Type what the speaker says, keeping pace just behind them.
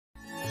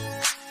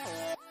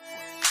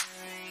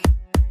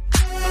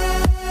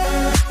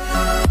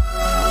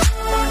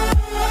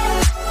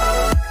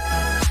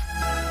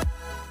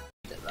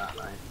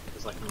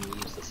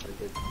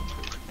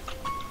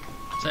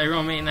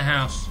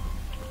house.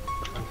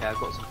 Okay, I've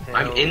got some pills.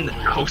 I'm in the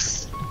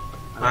house.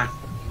 Man.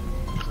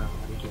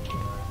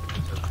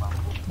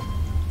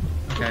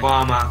 Okay.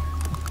 Farmer.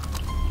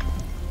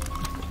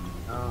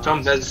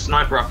 Tom, there's a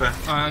sniper up there.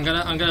 Alright,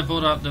 I'm gonna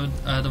board up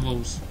the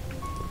walls.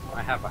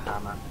 I have a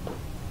hammer.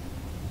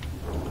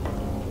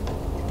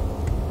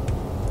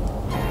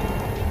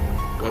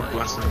 God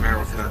bless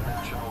America.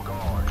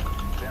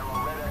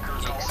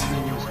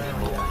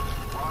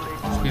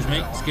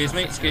 Excuse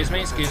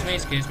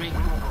me.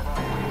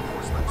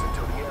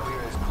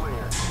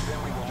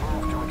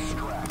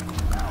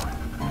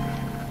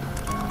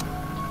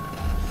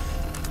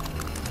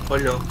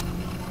 Hello.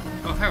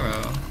 Oh,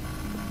 hello.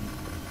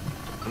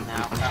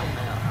 Now.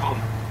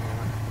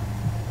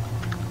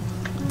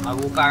 I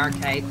will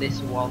barricade this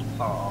one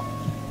part.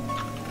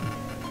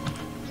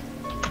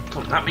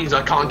 Tom, that means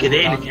I can't get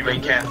in if you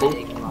ain't careful.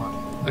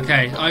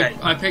 Okay,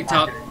 I picked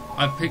up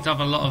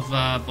a lot of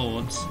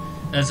boards.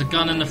 There's a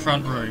gun in the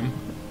front room.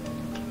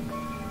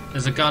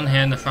 There's a gun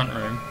here in the front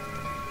room.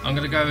 I'm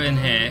gonna go in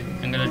here.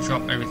 I'm gonna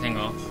drop everything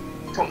off.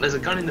 Tom, there's a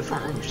gun in the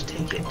front room. Just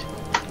take it.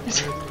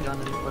 It's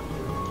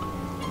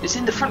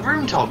in the front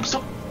room, Tom.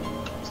 Stop.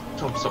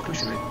 Tom, stop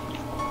pushing me.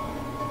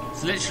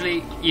 It's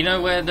literally, you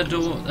know where the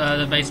door,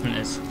 the basement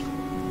is.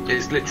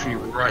 It's literally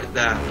right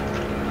there.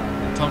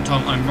 Tom,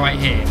 I'm right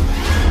here.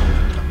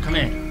 Come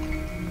here.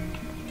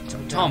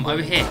 Tom,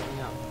 over here.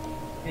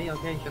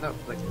 Okay, shut up.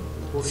 Like,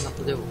 holding up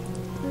the door.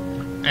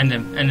 End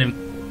him. Get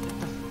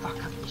the fuck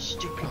up, you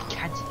stupid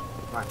cat.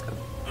 Right, come.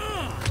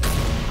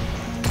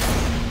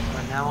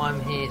 Right, now I'm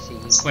here, so you...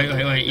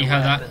 Wait, you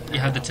have that? You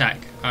have the tack.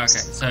 Oh, okay,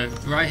 so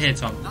right here,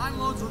 Tom. 9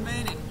 loads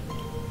remaining.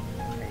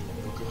 Okay,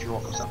 you need to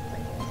drop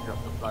something. Drop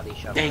the bloody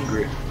shovel.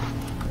 Angry.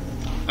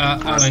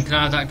 Owen, can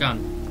I have that gun?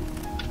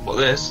 What,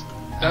 this?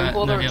 Don't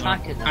bother the other one.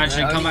 attacking them.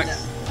 Actually, come back.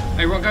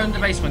 Hey, go in the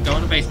basement. Go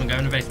in the basement.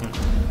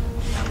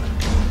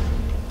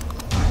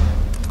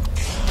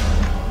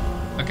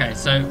 Okay,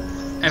 so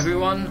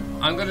everyone,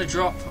 I'm gonna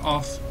drop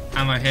off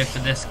ammo here for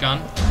this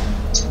gun.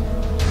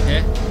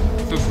 Here,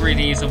 feel free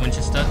to use a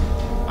Winchester.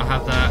 I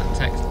have that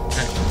tech.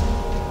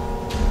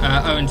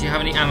 Owen, do you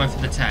have any ammo for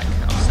the tech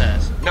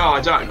upstairs? No,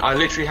 I don't. I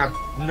literally have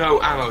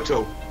no ammo at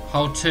all.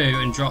 Hold 2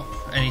 and drop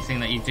anything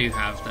that you do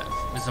have.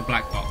 There's a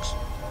black box.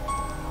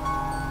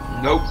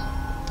 Nope.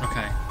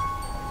 Okay.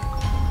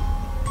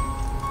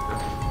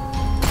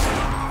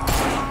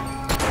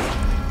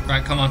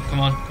 Right, come on.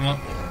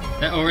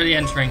 They're already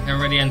entering.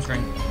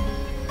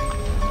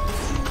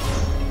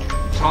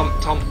 Tom.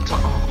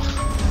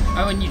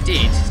 Oh, and you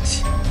did.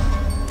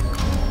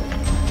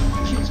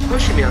 He keeps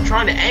pushing me. I'm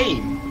trying to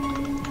aim.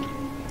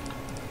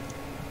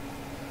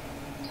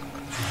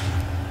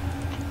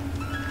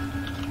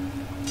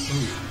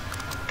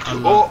 I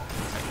love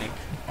technique.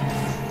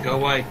 technique. Go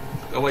away,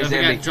 Don't zombie.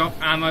 forget, drop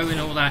ammo and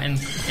all that in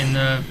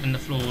the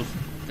floor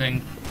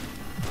thing.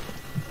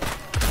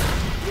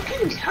 You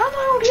kidding me? How am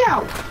I already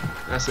out?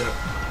 That's it.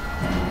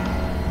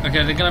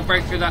 Okay, they're gonna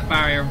break through that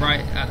barrier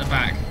right at the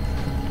back.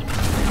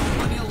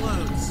 Plenty of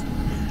loads.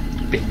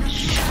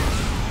 Bitch.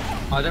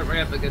 I don't really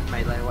have a good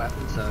melee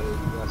weapon, so...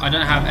 I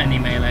don't have any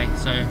melee,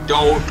 so...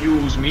 Don't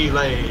use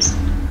melee.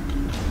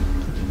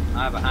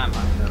 I have a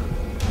hammer, so...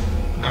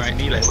 Alright.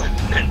 Melee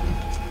weapon.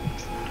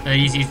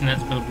 He's using that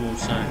to build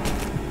walls, so...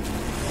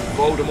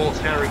 Voldemort's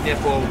Harry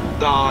nipple.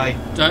 Die.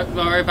 Don't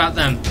worry about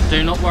them.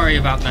 Do not worry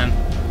about them.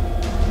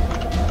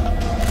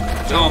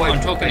 Tom, I'm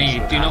talking to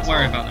you. Do not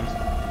worry about them.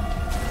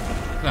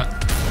 Look,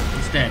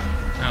 he's dead.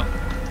 Now.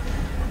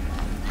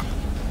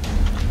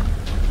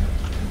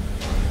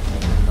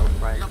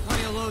 I got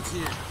plenty of loads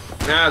here.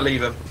 Now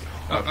leave him.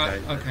 Okay.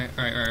 Okay,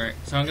 alright.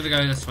 So I'm gonna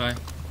go this way.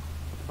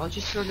 I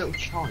just saw a little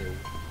child.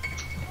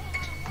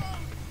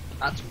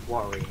 That's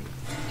worrying.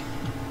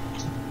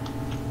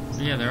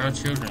 So yeah, there are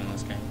children in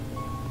this game.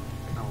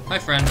 Oh. Hi,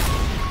 friend.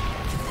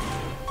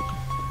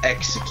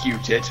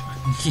 Executed.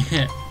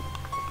 Yeah.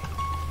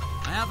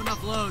 I have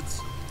enough loads.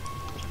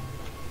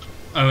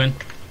 Owen.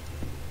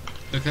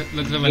 Look at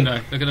the window.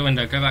 Look at the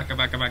window. Go back.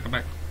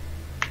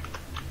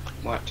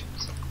 What?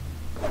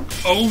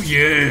 Oh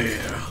yeah.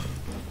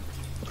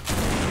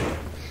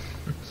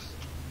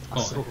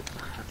 Oh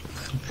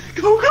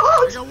I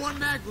god! got 1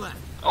 mag left.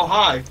 Oh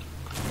hi.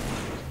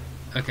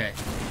 Okay.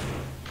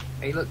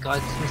 Hey look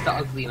guys, it's Mr.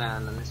 Ugly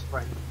Man and his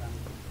friend.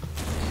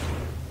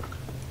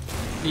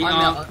 The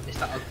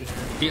Mr. Ugly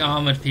Man. the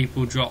armored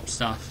people drop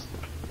stuff.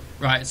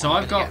 Right. So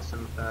I've got Get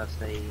some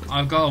first aid.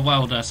 a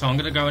welder. So I'm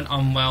gonna go and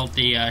unweld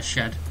the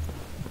shed.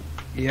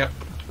 Yep.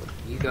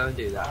 You go and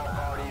do that.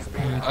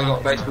 I got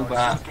a baseball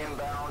bat.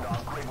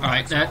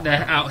 Alright,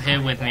 they're out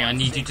here with me. I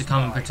need you to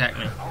come and protect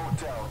me.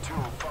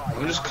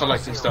 I'm just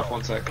collecting stuff.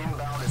 1 sec.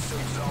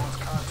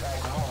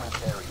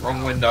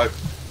 Wrong window.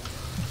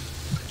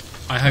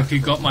 I hope you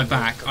got my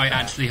back. I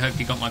actually hope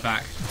you got my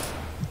back.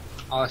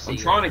 Oh, I see. I'm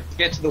trying to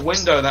get to the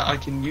window that I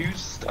can use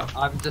stuff.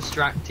 I'm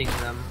distracting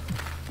them.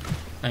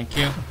 Thank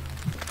you.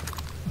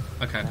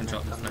 Okay, I can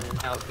drop this I'm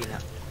now. helping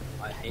them.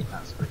 I hate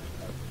that screen.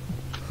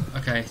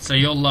 Okay, so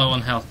you're low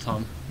on health,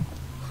 Tom.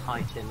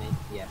 Hi Timmy.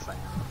 Yes, I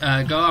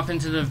am. Go up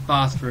into the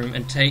bathroom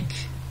and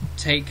take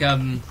take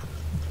the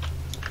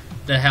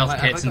health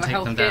Right, kits and have I take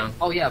got a them health down. kit?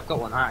 Oh yeah, I've got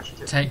one. I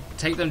actually do.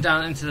 Take them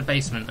down into the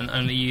basement and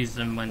only use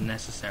them when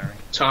necessary.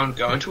 Time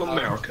going to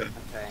America.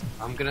 Okay,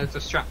 I'm gonna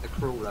distract the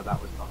crawler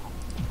that was behind.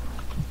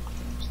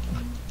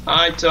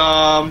 Hi,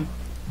 Tom.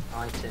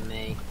 Hi to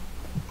me.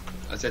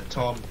 I said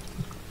Tom.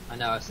 I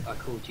know, I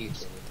called you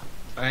Tim.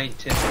 I ain't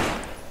Tim.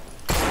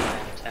 I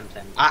am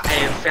Tem. I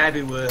am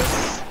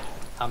fabulous.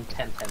 I'm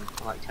Tem.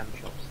 I like Tem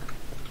shops.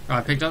 Right,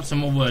 I picked up some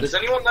more wood. Does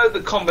anyone know the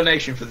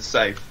combination for the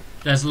safe?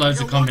 There's loads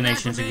of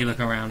combinations if you look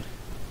around.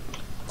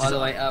 By the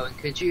way, Owen,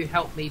 could you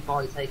help me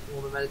by taking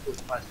all the medical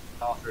supplies from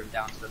the bathroom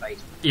down to the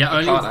basement? Yeah,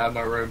 I can't only have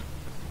no room.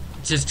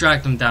 just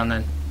drag them down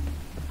then.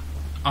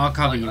 I'll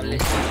cover I you. literally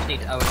just need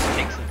Owen to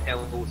take some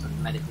pills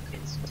and medical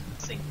kits to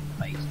the sink in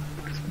the basement.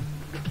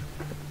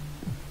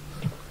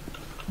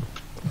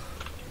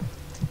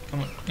 Come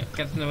on,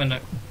 get to the window.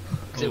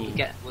 So Ooh.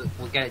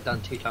 we'll get it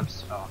done 2 times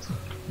as fast.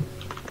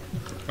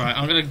 Right,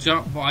 I'm gonna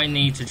drop what I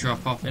need to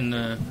drop off in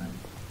the.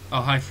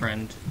 Oh, hi,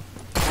 friend.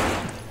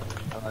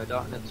 Hello,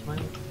 darkness, mate.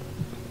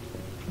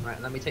 Right,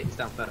 let me take this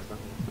down first. Then.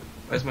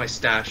 Where's my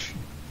stash?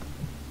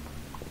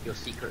 Your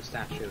secret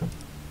statue.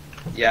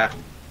 Yeah.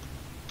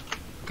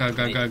 Go,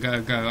 go, go,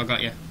 go, go. I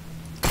got you.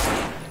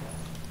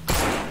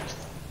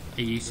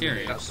 Are you Got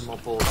serious? some more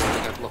boards. I'm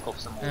gonna go block off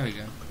some more. There we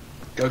go.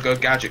 Go, go,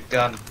 gadget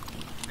gun.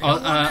 Oh,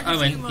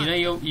 Owen,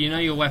 you know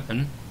your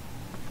weapon,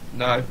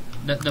 No.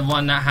 the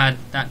one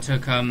that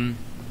took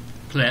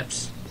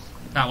clips.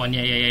 That one,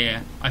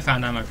 yeah. I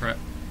found ammo for it.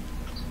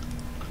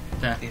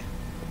 There, Yeah.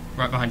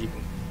 right behind you.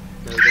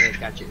 Go the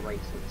gadget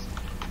races.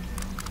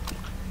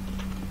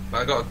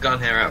 I got a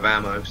gun here out of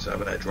ammo, so I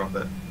better drop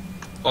it.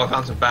 Oh, I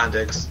found some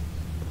bandigs.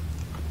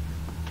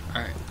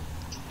 All right.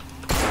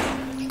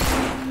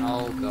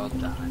 Oh god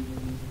damn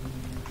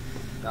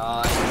it.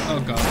 Guys. Oh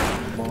god.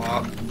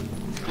 What?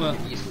 Well,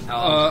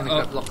 I'm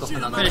gonna go block off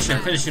another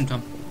finish him,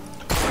 Tom.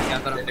 Yeah,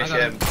 I got him. Finish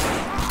him.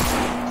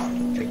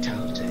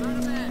 Fatality.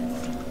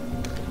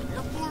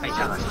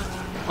 Fatality.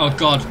 Oh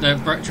god, they're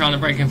trying to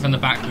break in from the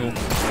back door.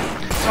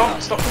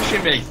 Tom, stop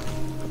pushing me.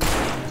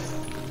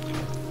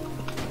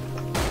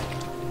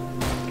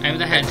 Aim at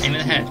the head.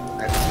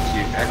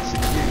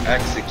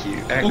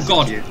 Execute.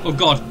 Oh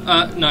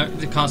god. No,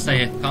 they can't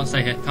stay here. Can't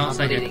stay here. I'm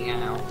bleeding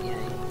out, yeah.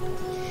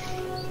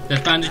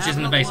 There's bandages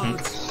in the basement.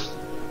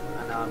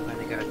 I know, I'm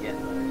gonna go get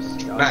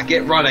those. Guys. Matt,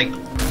 get running.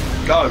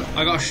 Go.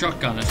 I got a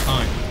shotgun. It's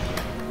fine.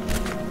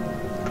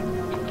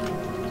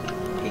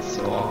 Piss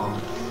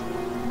off.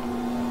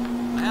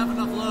 I have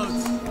enough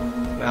loads.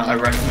 Matt, I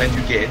recommend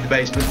you get in the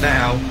basement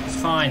now. It's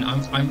fine.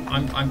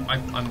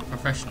 I'm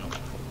professional.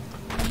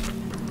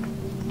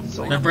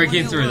 So They're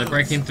breaking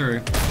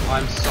through.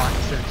 I'm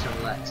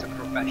Simon Lex, a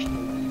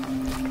professional.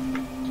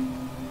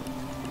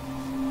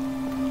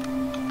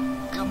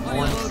 I got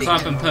plenty of loads.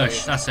 Club and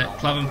push. That's it.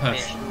 Club and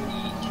push.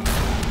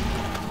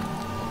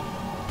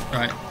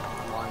 Right.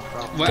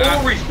 Four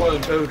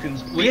respawn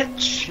tokens,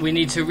 bitch. We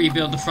need to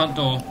rebuild the front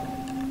door.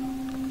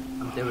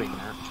 I'm doing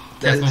that.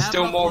 There's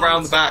still more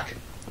around the back.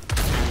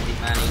 Handy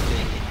Manny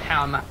doing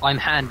it. I'm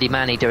Handy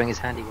Manny doing his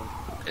handy work.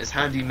 It's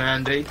handy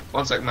Mandy.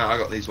 One sec, Matt, I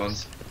got these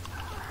ones.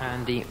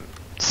 Handy.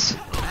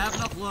 I have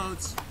enough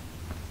loads.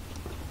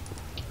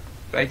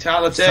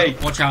 Fatality.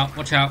 Watch out.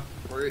 Brutality.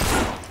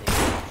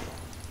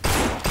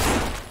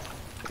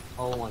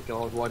 Oh my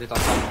god, why did I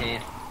come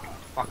here?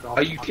 Fuck off.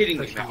 Are you I'm kidding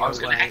me, pushing Matt? you I was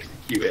going to away.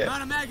 execute it.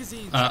 Amount of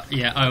magazines.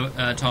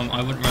 Yeah. Tom,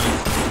 I wouldn't run.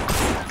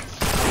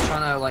 I'm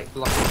trying to like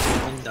block off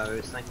the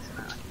windows. Thanks,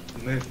 man.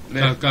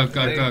 Move. Go. You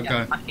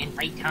fucking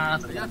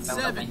retards! I'm gonna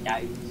fill the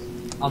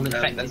windows. I'm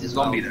infected There's a as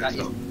well. zombie there, That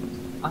is-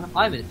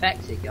 I'm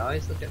infected,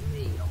 guys. Look at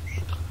me. Oh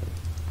shit.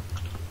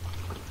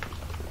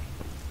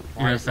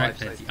 You're Why is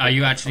life infected. so Are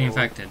you actually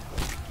difficult?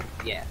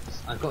 infected? Yes,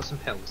 I've got some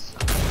pills.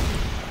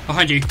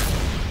 Behind you.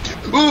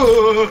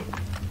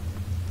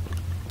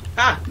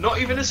 Not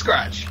even a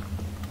scratch.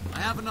 I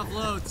have enough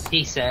loads.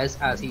 He says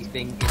as he's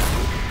being.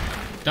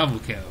 Double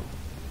kill.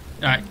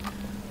 Alright.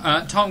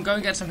 Tom, go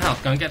and get some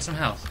health.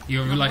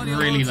 You're like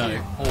really low.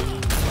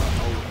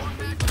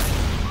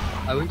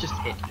 Owen just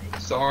hit me.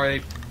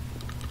 Sorry.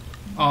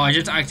 Oh, I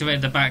just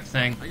activated the back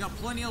thing. I got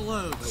plenty of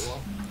loads.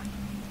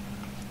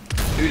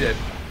 Who did?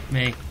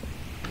 Me.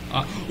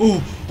 I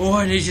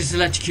nearly just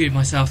electrocuted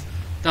myself.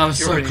 That was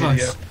You're so an close.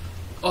 idiot.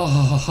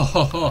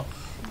 Oh,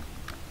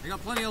 I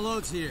got plenty of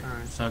loads here.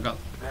 so I got.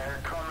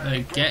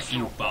 Get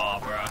you,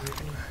 Barbara.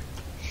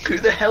 Who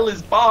the hell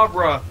is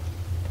Barbara?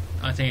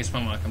 I think it's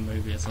from like a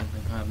movie or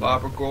something. I have no-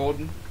 Barbara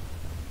Gordon.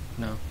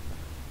 No.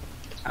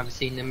 Have you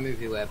seen the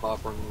movie where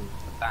Barbara and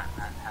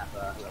Batman have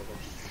a little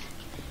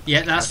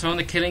Yeah, that's from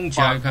the Killing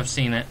Joke. I've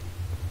seen it.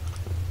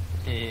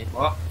 bit?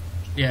 What?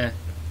 Yeah.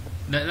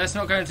 Let's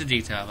not go into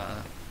detail about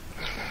that.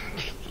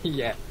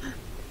 Yeah.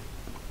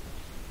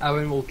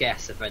 Owen will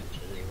guess eventually.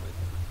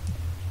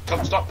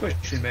 Tom, stop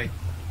pushing me.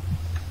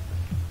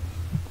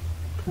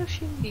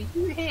 Pushing me?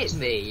 You hit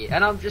me,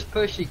 and I'm just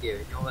pushing you,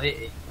 and you're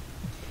hitting.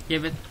 Yeah,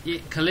 but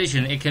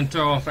collision, it can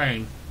throw off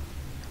aim.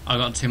 I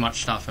got too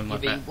much stuff in my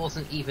He bed.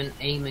 wasn't even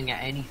aiming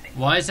at anything.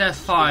 Why is there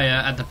fire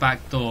at the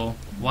back door?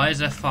 Why is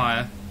there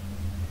fire?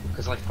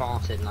 Because I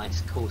farted and I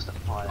caused a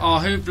fire. Oh,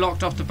 who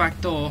blocked off the back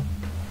door?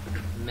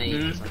 Me,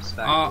 because I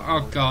spat.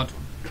 Oh god.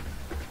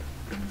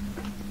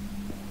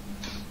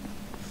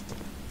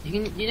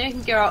 You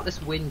can go out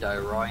this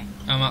window, right?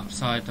 I'm up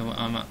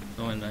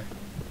the window.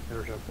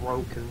 There's a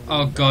broken window.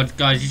 Oh god,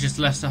 guys, you just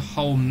left a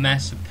whole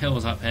mess of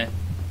pills up here.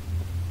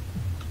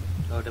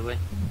 Oh, did we?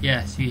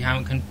 Yes, you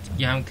haven't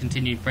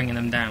continued bringing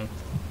them down.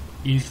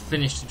 You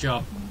finished the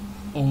job.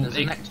 There's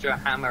an extra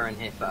hammer in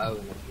here for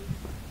Owen.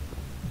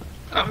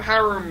 I'm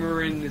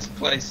hammering this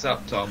place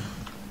up, Tom.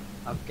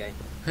 Okay.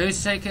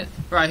 Who's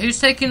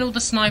taking all the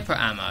sniper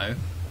ammo?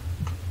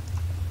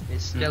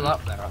 It's still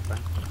up there, I think.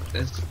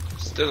 It's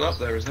still up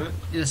there, isn't it?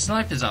 The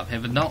sniper's up here,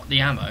 but not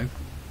the ammo.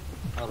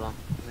 Hold on,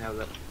 let me have a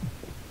look.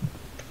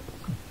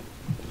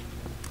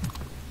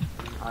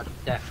 I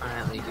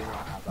definitely do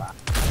not have that.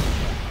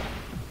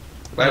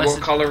 Wait,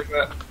 what colour is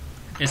it?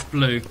 It's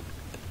blue.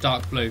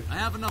 Dark blue. I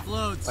have enough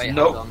loads. Wait,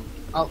 Nope. hold on.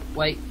 Oh,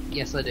 wait,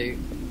 yes I do.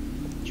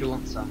 Do you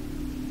want some?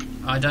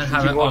 I don't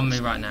have it on me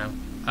right now.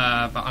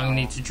 But I'm gonna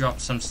need to drop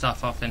some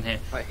stuff off in here.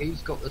 Wait,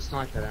 who's got the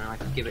sniper then? I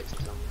can give it to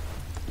someone.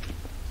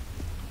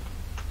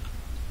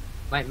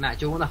 Wait, Matt,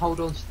 do you want to hold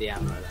on to the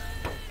ammo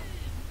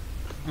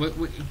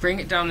then? Bring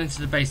it down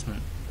into the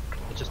basement.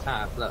 I just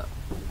have, look.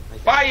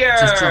 Fire!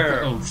 Just drop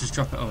it all. Just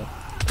drop it all.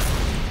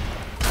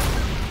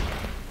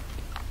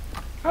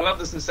 I love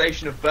the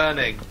sensation of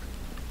burning.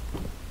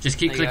 Just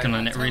keep There you clicking go.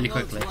 on it 10 really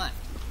loads quickly. left.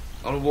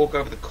 I want to walk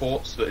over the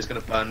corpse, but it's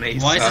going to burn me.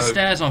 Why is the so-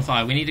 stairs on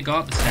fire? We need to go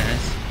up the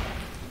stairs.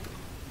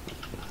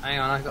 Hang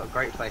on, I've got a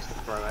great place to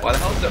throw it. Why the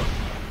hell's it?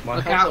 My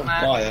Look house out, on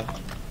man. fire.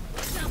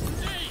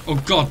 Oh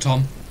god,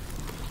 Tom.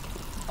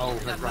 Oh,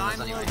 there's runners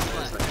anyway.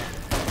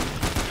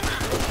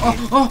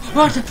 Oh,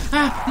 what?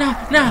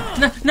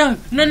 No.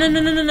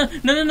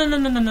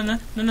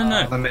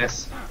 I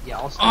miss. Yeah,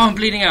 I'll Oh, I'm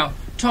bleeding out.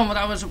 Tom,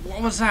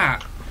 what was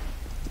that?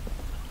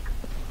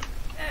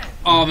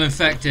 Oh, I'm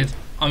infected.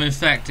 I'm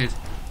infected.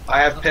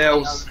 I have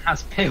pills. He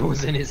has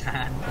pills in his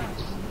hand.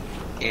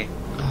 Yeah.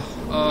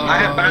 Oh, I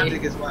have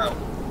bandage as well.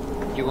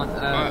 Do you want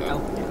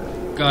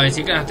help? guys,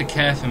 you're gonna have to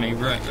care for me a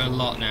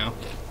lot now.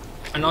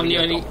 And I'm the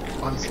only.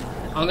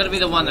 I'm gonna be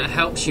the one that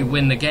helps you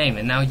win the game,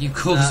 and now you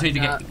caused me to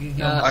get.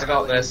 I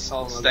got this.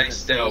 Stay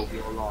still.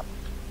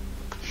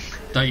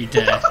 Don't you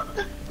dare.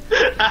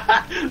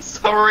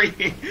 Sorry.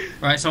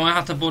 Right, so I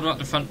have to board up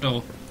the front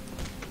door.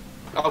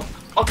 Oh,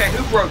 okay.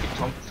 Who broke it,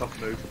 Tom? Tough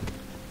move.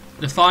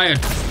 The fire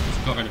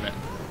got rid of it.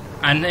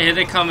 And here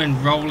they come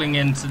in, rolling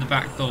into the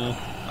back door.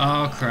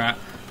 Oh crap.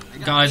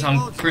 Guys,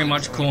 I'm pretty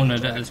much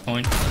cornered at this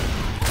point.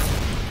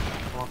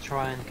 I'll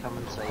try and come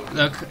and save you.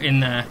 Look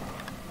in there.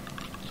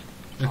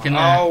 Look in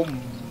there. Oh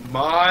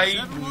my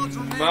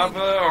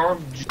mother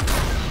of.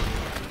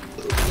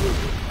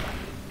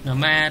 No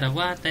matter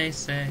what they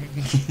say.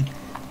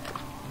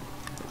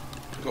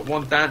 Got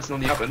one dancing on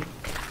the oven.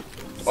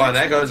 Oh, and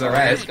there goes our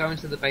Let's head. go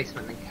into the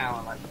basement and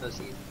cower like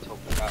pussies and talk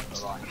about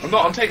the line. I'm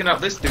not. I'm taking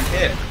out this dude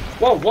here.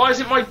 Whoa! Why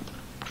isn't my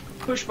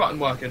push button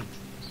working?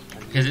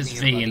 'Cause it's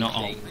V and not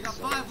Alt. I got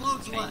 5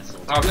 loads left.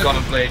 I've gone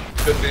and bleed.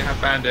 Good thing I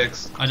have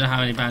bandages. I don't have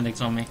any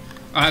bandages on me.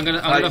 Right, I'm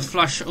gonna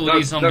flush all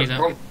these zombies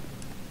out. wrong.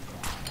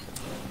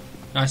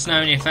 Nice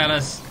knowing you,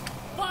 fellas.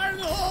 Fire in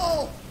the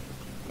hole!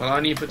 Well, I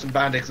need to put some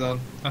bandages on.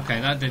 Okay,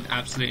 that did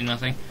absolutely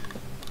nothing.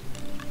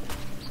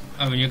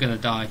 Oh, and you're gonna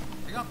die.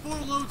 I got 4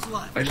 loads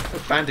left. I just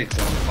put bandages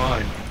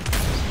on.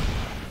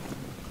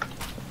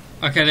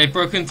 Fine. Okay, they've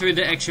broken through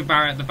the extra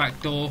barrier at the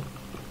back door.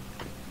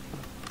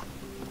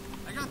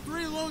 I got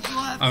 3 loads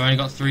left. I've only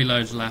got 3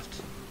 loads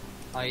left.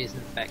 I is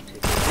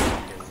infected.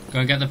 Go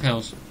and get the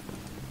pills.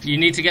 You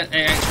need to get the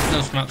extra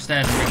pills from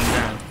upstairs and bring them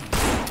down.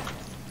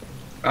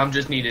 I'm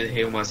just needing to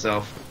heal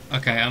myself.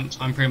 Okay, I'm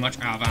pretty much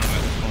out of ammo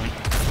at this point.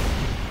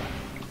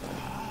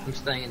 I'm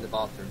staying in the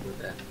bathroom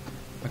with it.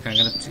 Okay,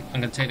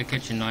 I'm gonna take the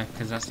kitchen knife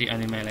because that's the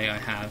only melee I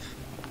have.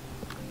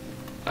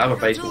 I have a I got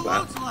 2 baseball bat.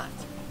 loads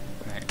left.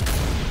 Right.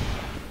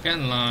 Get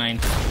in line.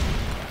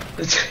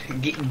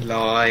 Get in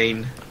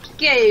line.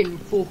 Get in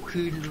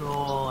fucking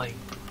line!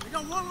 I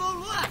got 1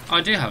 load left.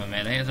 I do have a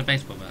melee. It's a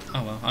baseball bat.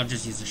 Oh well, I'll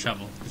just use the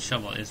shovel. The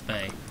shovel is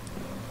bay.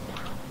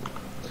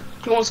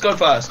 Who wants to go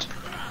first?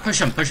 Push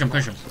him, push him,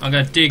 push him. I'm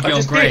gonna dig I your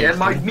just did, grave. and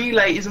my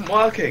melee isn't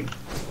working.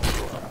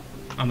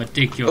 I'm gonna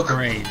dig your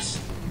graves.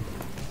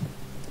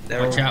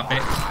 They're Watch all- out,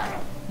 Vic.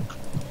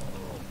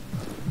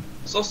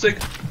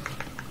 Sausage.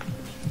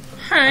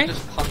 I Hey.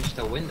 just punched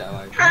a window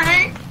open.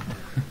 Hey.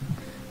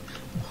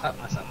 Hurt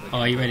myself with Oh,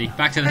 it. are you ready?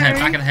 Back to the head.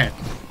 Back of the head.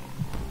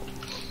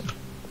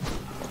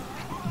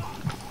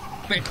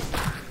 Vic.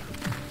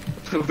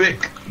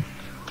 Vic.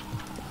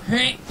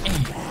 Hey.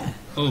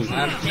 Oh.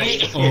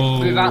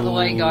 Move out the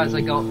way, guys.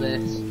 I got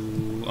this.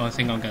 Oh, I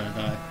think I'm gonna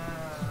die.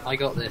 I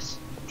got this.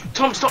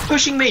 Tom, stop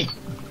pushing me.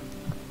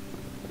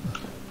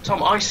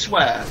 Tom, I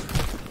swear.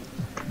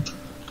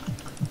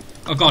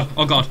 Oh god,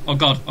 oh god, oh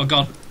god, oh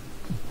god.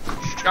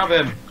 Shove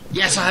him.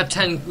 Yes, I have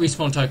 10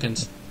 respawn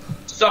tokens.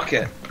 Suck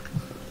it.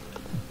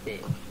 Yeah.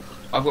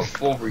 I've got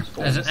 4 respawns.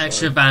 There's an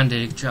extra so-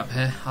 bandage up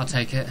here. I'll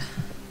take it.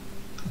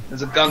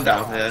 There's a gun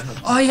down here.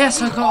 Oh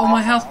yes, I got all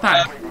my health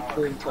back.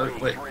 respawn token.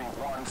 Wait. My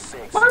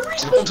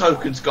respawn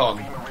token's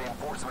gone.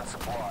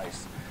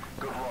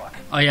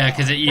 Oh yeah,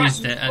 because it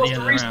used it at the end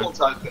of the respawn round.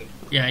 token?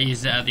 Yeah, it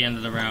used it at the end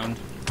of the round.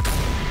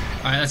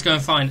 Alright, let's go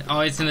and find.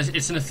 Oh, it's in the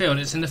field.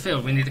 It's in the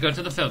field. We need to go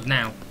to the field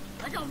now.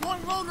 I got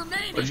 1 load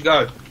remaining. Where'd you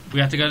go? We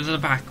have to go to the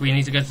back. We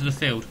need to go to the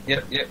field.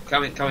 Yep,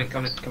 coming.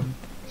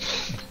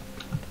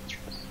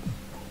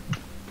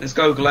 Let's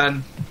go,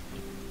 Glenn.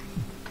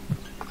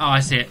 Oh,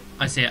 I see it.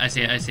 I see it. It's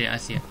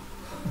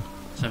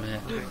over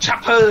here.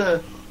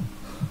 Chopper!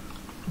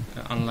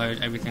 Go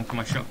unload everything from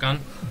my shotgun,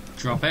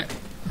 drop it,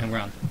 and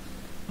run.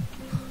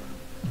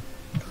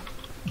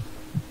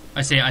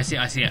 I see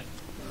it.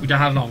 We don't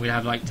have long. We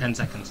have like 10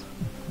 seconds.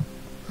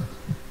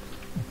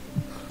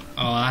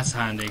 Oh, that's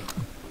handy.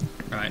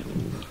 Right.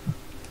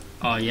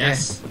 Oh,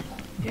 yes.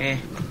 Yeah.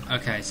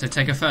 Okay, so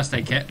take a first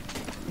aid kit.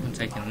 I'm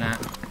taking that.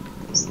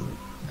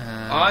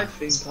 I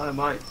think I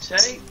might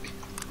take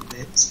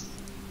this.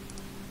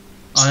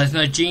 Oh, there's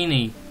no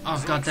genie.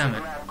 Oh, god damn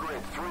it. I'm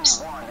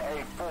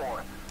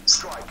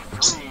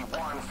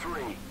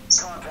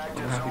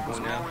happy boy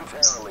now.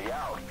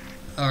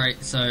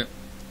 Alright, so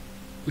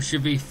we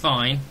should be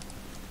fine.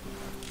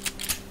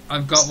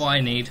 I've got what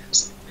I need.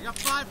 I got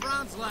 5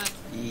 rounds left.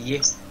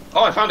 Yeah.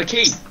 Oh, I found a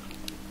key.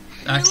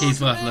 That key's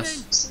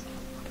worthless.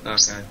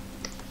 Okay.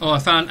 Oh, I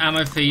found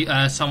ammo for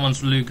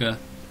someone's Luger.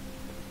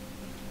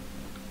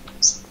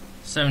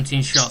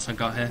 17 shots I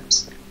got here. I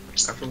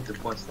feel good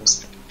points then.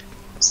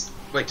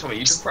 Wait, Tommy, are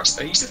you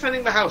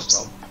defending the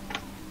house, Tom?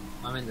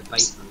 I'm in the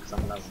basement because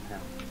I'm alone in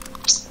hell.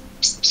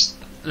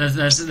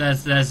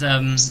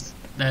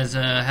 There's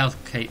a health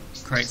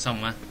crate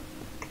somewhere.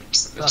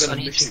 Plus, I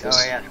need to go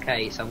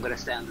AFK, so I'm going to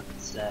stay on the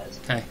stairs.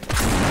 Okay.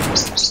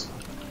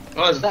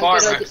 Oh, there's a fire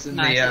axe in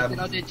the. Good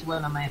idea to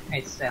when I'm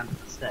AFK to stay under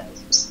the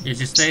stairs. Yeah,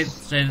 just stay at the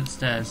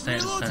stairs. Stay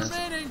at the Reloads stairs.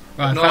 remaining.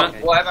 Right, Not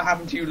whatever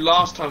happened to you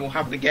last time will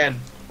happen again.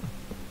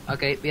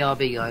 Okay,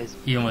 BRB guys.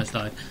 he almost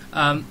died.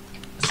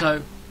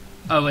 So,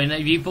 Owen,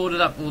 have you boarded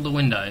up all the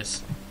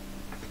windows?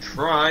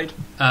 Tried.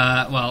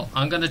 Well,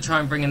 I'm going to try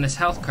and bring in this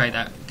health crate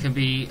that could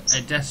be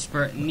a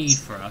desperate need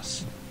for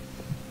us.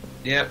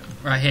 Yep.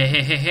 Right, here.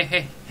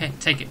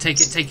 Take it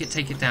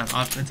down.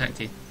 I'll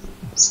protect you.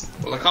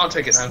 Well, I can't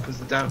take it down because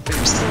the damn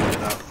thing's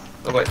falling out.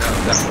 Oh wait, no,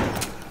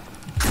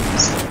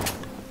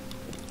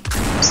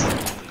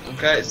 down.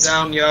 Okay, it's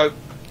down, yo.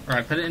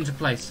 Right, put it into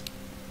place.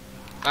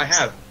 I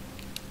have.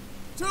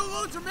 2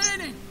 loads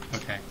remaining.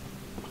 Okay.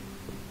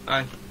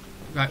 I.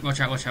 Right, watch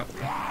out.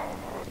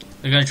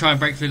 They're going to try and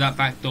break through that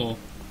back door.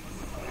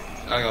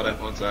 I got it.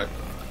 1 sec.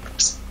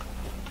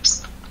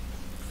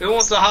 Who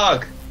wants a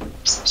hug?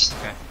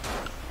 Okay.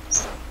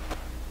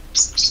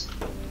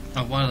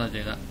 Oh, why did I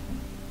do that?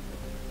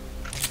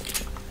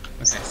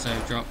 Okay, so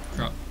drop,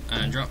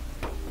 and drop.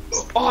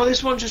 Oh,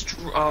 this one just.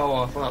 Oh,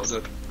 I thought that was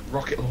a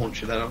rocket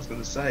launcher. Then I was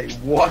going to say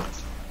what?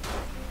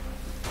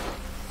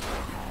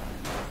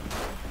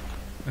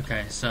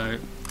 Okay, so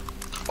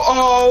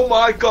Oh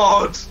my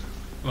god!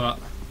 what?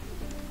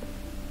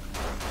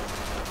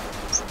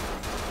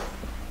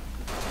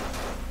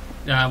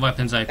 Yeah,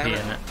 weapons OP, Damn it.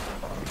 isn't it?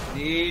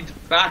 Need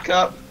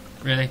backup.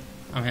 Really?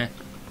 I'm here.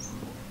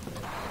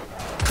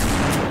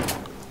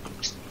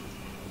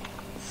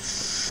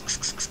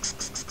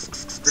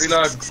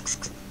 Reload.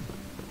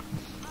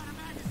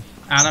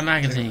 Out of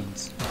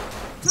magazines.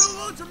 2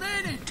 loads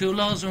remaining. 2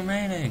 loads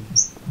remaining.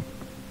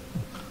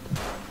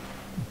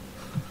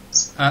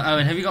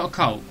 Owen, have you got a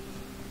Colt?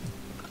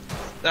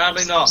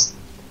 Sadly not.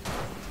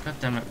 God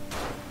damn it.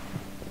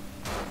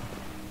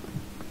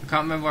 I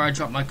can't remember where I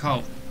dropped my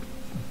Colt.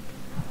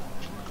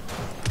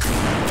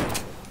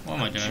 What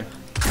am I doing?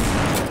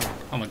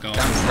 Oh my god.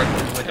 Damn straight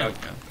to the There window.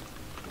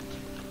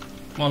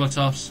 we go.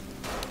 Molotovs.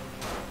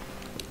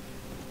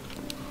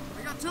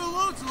 I got 2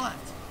 loads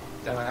left.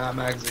 Damn, I have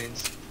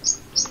magazines.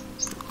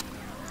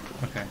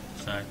 Okay,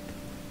 so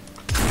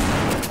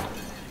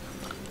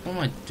what am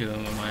I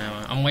doing with my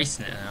ammo? I'm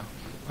wasting it now.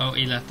 Oh,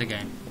 he left the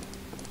game.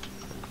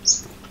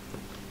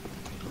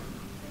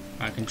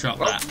 I can drop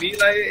Well, that.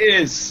 melee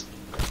it is.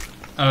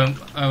 Owen,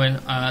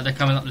 they're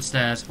coming up the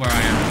stairs where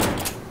I am.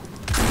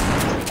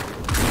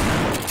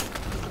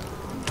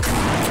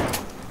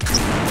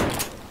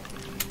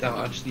 Damn,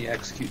 I just need to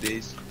execute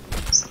these.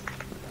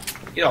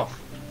 Get off.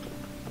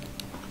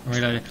 I'm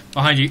reloading.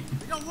 Behind you.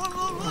 I got 1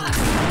 load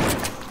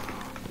left.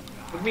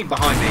 What do you mean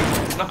behind me?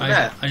 There's nothing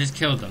there. I just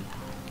killed them.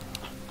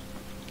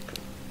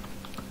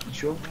 You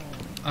sure?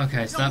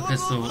 Okay, so that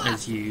pistol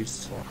is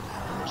used.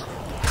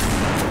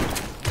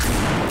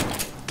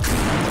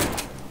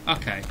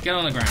 Okay, get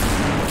on the ground.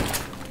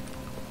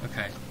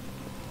 Okay.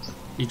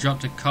 You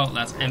dropped a Colt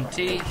that's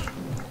empty.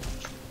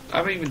 I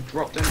haven't even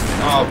dropped anything.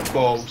 Oh,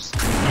 balls.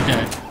 You're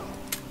dead.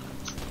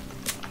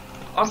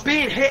 I'm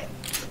being hit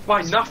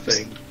by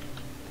nothing.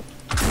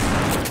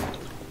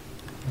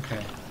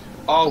 Okay.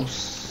 Oh,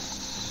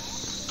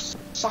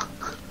 suck.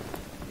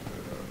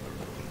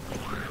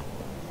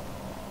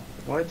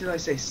 Why did I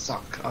say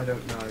suck? I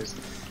don't know.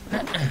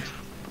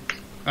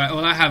 Right,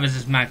 all I have is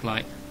this mag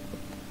light.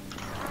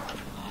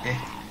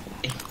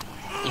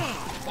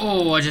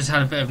 Oh, I just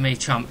had a bit of me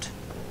chumped.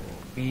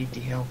 We need the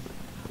help.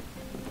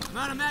 I'm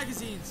out of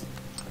magazines.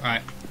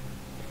 Right.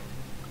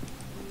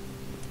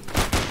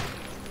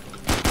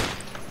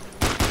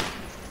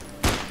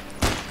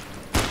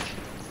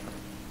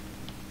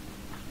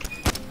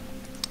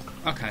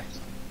 Okay.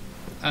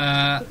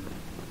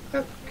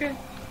 Okay.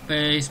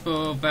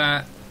 Baseball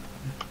bat.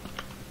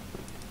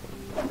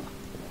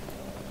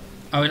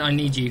 Owen, I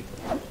need you.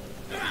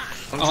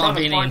 I'm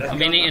being eaten. I'm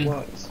being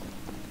eaten.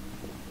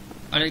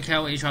 I don't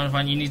care what you're trying to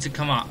find. You need to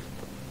come up.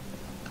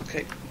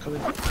 Okay, I'm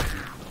coming.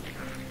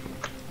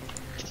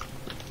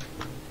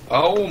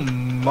 Oh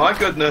my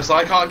goodness,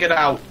 I can't get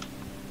out.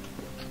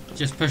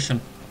 Just push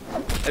them.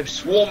 They've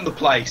swarmed the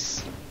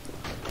place.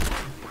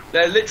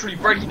 They're literally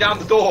breaking down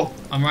the door.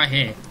 I'm right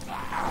here.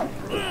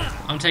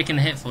 I'm taking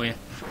the hit for you.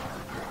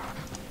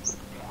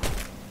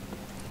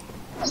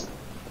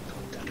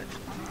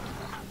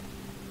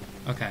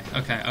 Okay,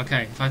 okay,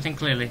 okay. If I think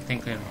clearly,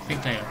 think clearly,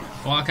 think clearly.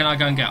 What can I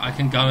go and get? I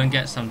can go and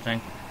get something.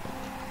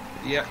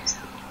 Yep.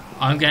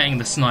 I'm getting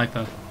the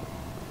sniper.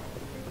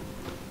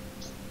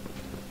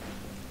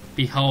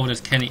 Behold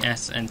as Kenny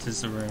S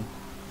enters the room.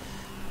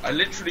 I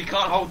literally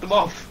can't hold them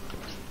off.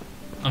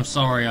 I'm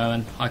sorry,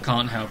 Owen. I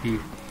can't help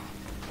you.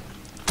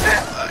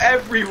 They're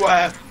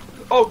everywhere.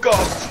 Oh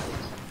god.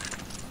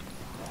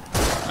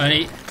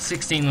 Only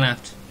 16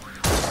 left.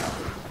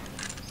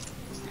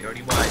 It's the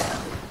only way.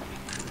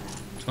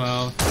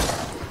 12,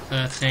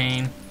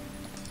 13.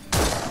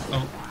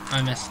 Oh,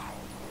 I missed.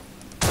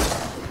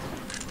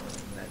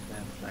 Let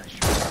them flash.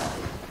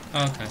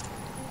 Okay.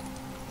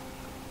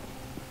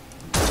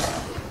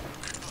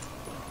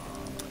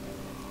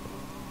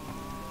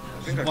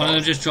 I think I Why don't I got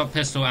it. just drop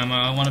pistol ammo?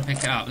 I want to pick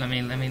it up. Let me.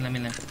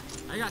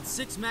 I got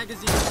 6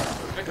 magazines. I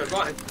think I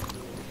got it.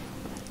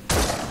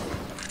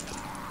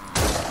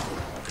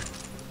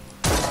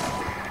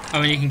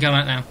 Owen, you can come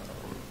out now.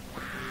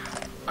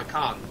 I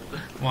can't.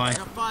 Why? I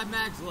got 5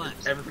 mags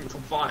left. Everything's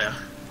on fire.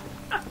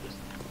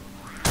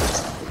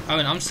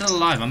 Owen, I'm still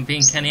alive. I'm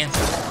being Kenny S.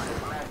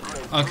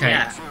 Okay.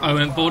 Yeah.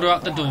 Owen, board her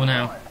up the door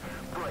now.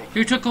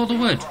 Who took all the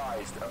wood?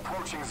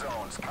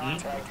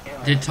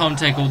 Did Tom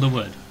take all the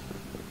wood?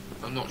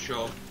 I'm not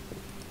sure.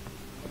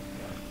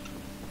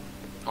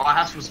 Oh, I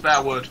have some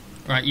spare wood.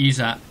 Right, use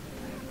that.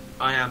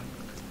 I am.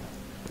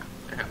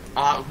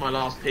 That was my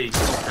last piece.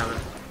 God damn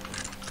it.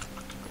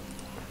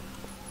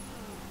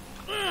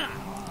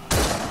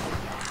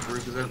 The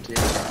roof is empty.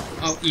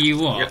 Oh, you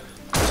what? Yep.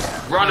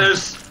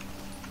 Runners!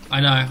 I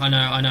know.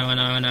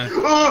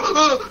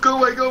 Go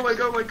away, go away,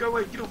 go away, go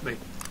away. Get off me.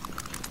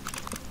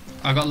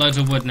 I got loads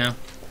of wood now.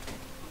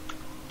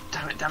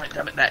 Damn it, damn it,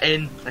 damn it. They're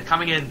in. They're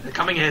coming in. They're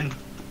coming in.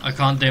 I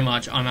can't do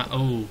much. I'm at.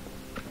 Oh.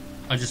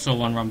 I just saw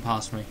one run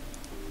past me.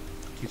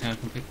 Do you think I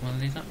can pick one of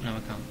these up? No, I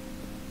can't.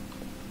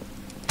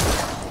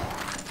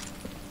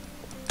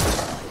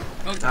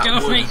 Oh, That get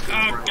off me! wood's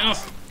gonna Oh, break. get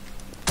off!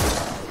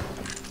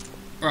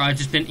 Right, I've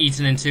just been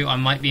eaten into. I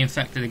might be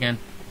infected again.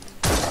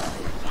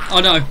 Oh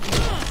no!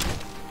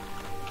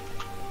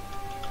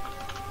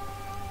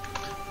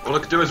 All I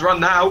can do is run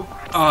now.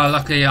 Oh,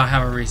 luckily I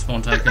have a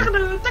respawn token.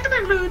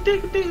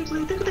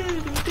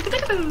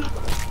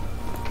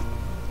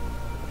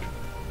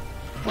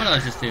 Why did I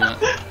just do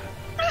that?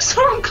 I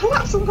saw him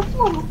collapse on the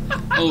floor.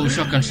 Oh,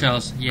 shotgun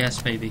shells.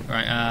 Yes, baby.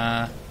 Right,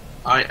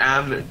 I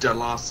am the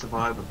last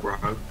survivor,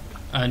 bro.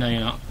 no you're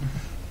not.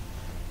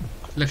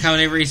 Look how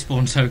many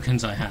respawn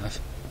tokens I have.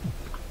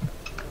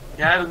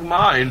 Yeah, look at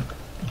mine.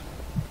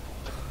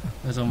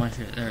 Where's all my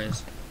shit? There it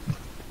is.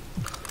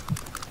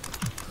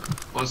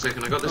 1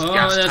 second, I got this Oh,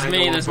 gas there's tank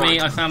me, on there's fire.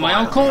 me. I found my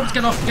own corpse.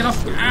 Get off, get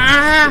off.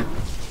 Ah!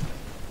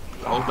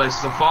 The whole place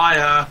is on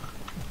fire.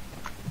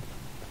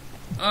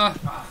 Oh.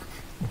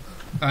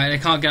 Alright, they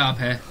can't get up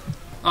here.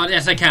 Oh,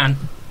 yes, they can.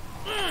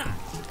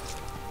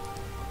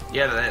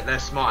 Yeah, they're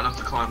smart enough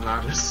to climb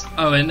ladders.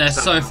 Oh, and they're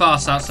so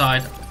fast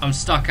outside. I'm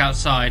stuck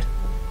outside.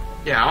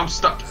 Yeah, I'm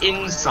stuck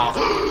inside.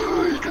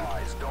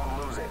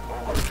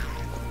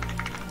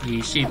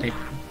 You sheepy.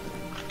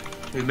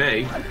 Who,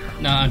 me?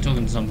 No, I'm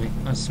talking to zombie.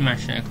 I'm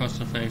smashing it across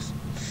the face.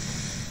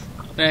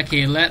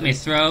 Becky, let me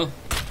throw.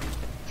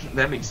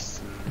 Let me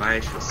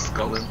smash the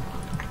skull in.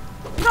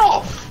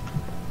 Off!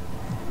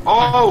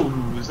 Oh,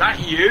 is that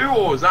you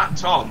or is that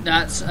Tom?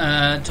 That's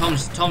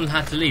Tom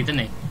had to leave,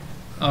 didn't he?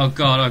 Oh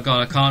god,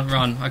 I can't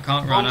run. I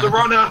can't run. I'm the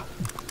runner!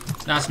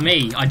 That's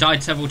me. I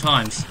died several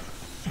times.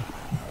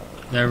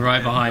 They're right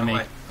Yeah, behind no me.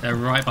 way. They're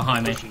right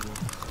behind me.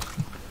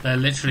 They're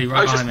literally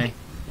right Oh, behind me.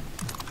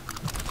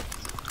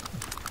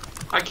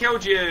 I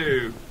killed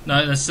you!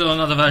 No, there's still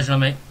another version of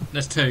me.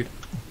 There's two.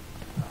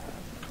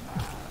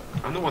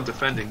 I'm the one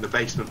defending the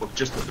basement with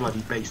just a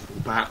bloody baseball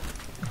bat.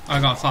 I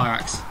got a fire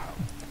axe.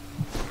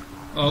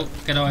 Oh,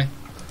 get away.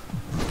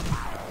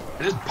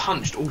 I just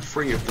punched all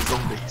 3 of the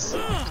zombies.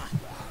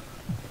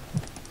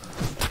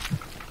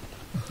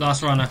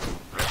 Last runner.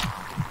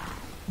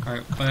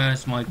 Alright,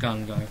 where's my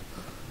gun go?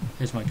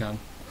 Here's my gun.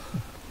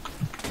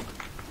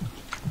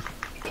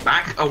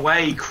 Back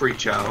away,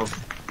 creature of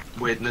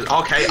weirdness.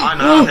 Okay, I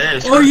know.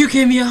 There's Oh, you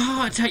gave me a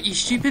heart attack, you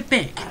stupid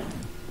bitch.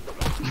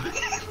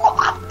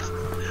 What?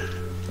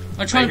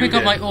 I'm trying to Wait, pick who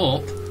up my did?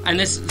 AWP. And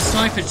this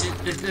sniper,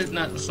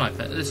 not the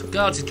sniper, this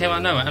guard just came out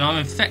of nowhere, and I'm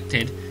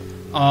infected.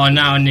 Oh,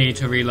 now I need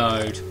to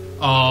reload.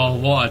 Oh,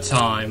 what a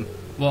time.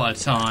 What a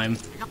time.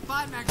 I got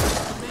 5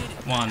 magazines remaining.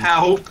 1.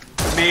 Help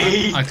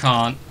me! I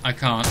can't.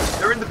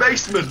 They're in the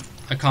basement!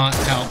 I can't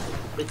help.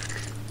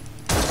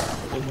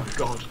 Oh my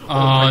god. Oh,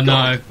 my no.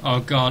 God. Oh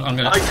god, I'm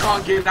gonna... I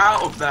can't get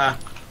out of there.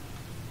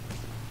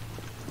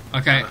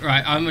 Okay,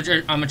 right, I'm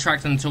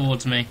attracting them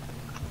towards me.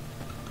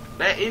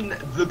 They're in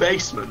the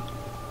basement.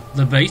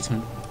 The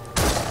basement?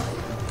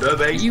 The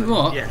basement. You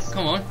what? Yes.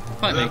 Come on,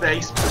 fight The me.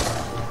 basement.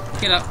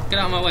 Get out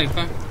of my way,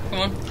 bro. Come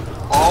on.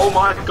 Oh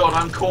my god,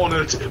 I'm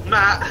cornered.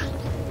 Matt!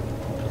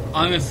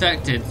 I'm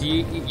infected.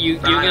 You're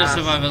gonna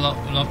survive a lot.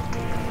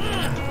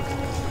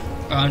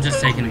 Oh, I'm just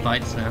taking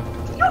bites now.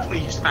 You have me,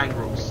 you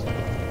spangrels.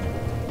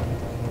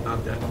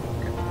 I'm dead.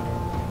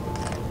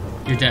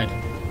 You're dead.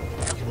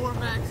 4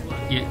 mags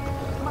left. You,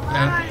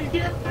 Hi,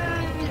 get me!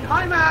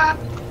 Hi, Matt!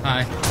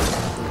 hi.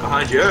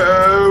 Behind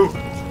you!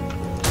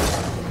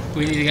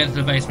 We need to get to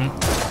the basement.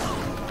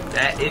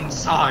 They're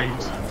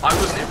inside. I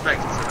wasn't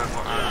infected, so that's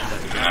not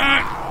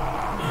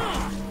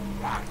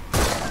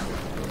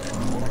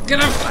Get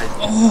up!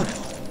 Oh!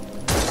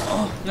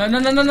 Oh! No! No!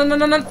 No! No! No! No!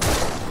 No! No!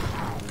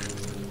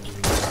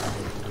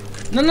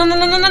 No! No! No!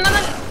 No! No! No! No.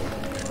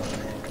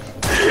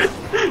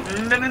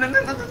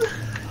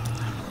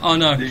 Oh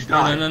no! Did you No!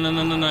 die? No! No!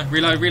 No! No! No!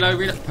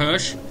 Reload!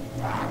 Push!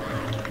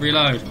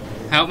 Reload!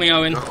 Help me,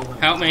 Owen!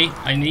 Help me!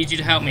 I need you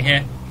to help me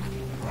here.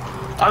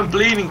 I'm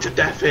bleeding to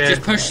death here.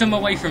 Just push them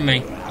away from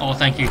me. Oh,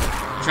 thank you.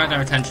 Attract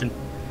their attention.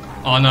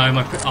 Oh no!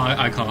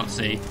 I can't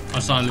see.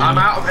 I'm starting to lose I'm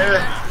them. out of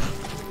here.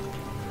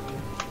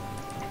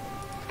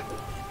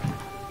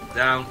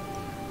 Down.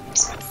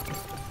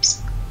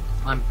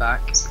 I'm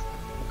back.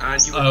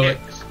 And you Oh, were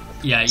kicked.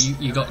 Yeah,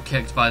 you got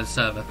kicked by the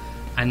server,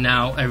 and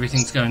now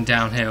everything's going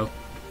downhill.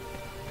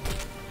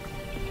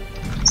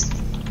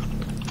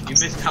 You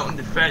missed out on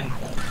defend.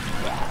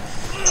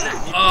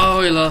 Oh,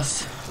 we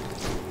lost.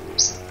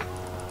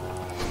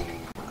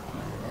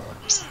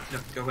 No,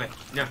 go away.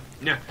 No.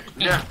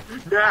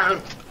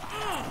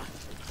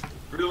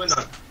 Through the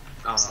window.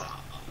 Oh,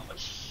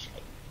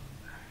 shit.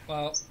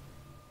 Well,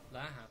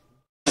 that happened.